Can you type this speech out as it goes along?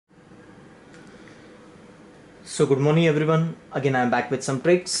So good morning everyone, again I am back with some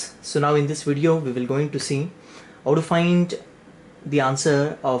tricks. So now in this video we will going to see how to find the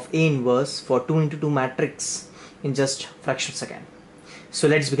answer of A inverse for 2 into 2 matrix in just fraction of a second. So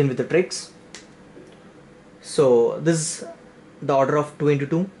let's begin with the tricks. So this is the order of 2 into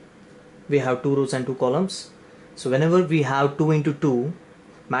 2. We have 2 rows and 2 columns. So whenever we have 2 into 2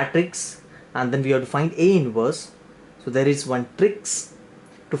 matrix and then we have to find A inverse, so there is one tricks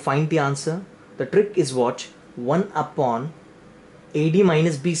to find the answer. The trick is what? 1 upon AD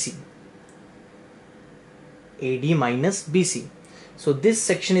minus BC. AD minus BC. So this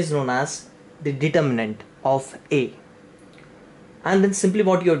section is known as the determinant of A. And then simply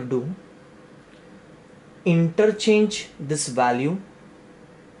what you have to do, interchange this value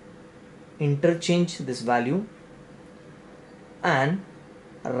and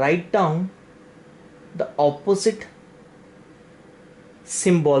write down the opposite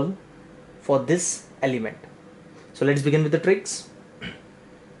symbol for this element. So let's begin with the tricks.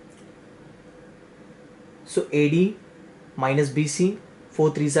 So AD minus BC,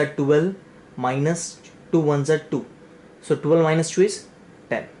 4 3s are 12 minus 2 1s are 2. So 12 minus 2 is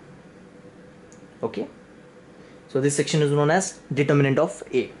 10. Okay. So this section is known as determinant of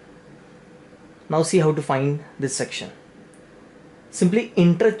A. Now see how to find this section. Simply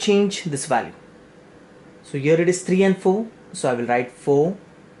interchange this value. So here it is 3 and 4. So I will write 4,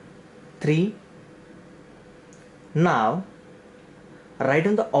 3. Now write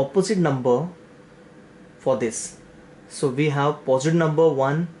down the opposite number for this. So we have positive number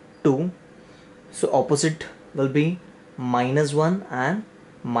 1, 2. So opposite will be minus 1 and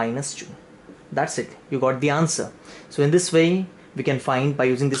minus 2. That's it. You got the answer. So in this way we can find, by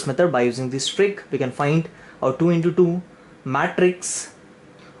using this method, by using this trick, we can find our 2 into 2 matrix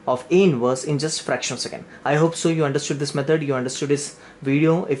of A inverse in just fraction of a second. I hope so you understood this method, you understood this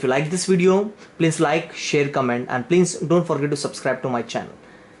video. If you like this video, please like, share, comment, and please don't forget to subscribe to my channel.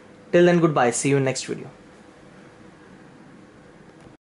 Till then, goodbye. See you in next video.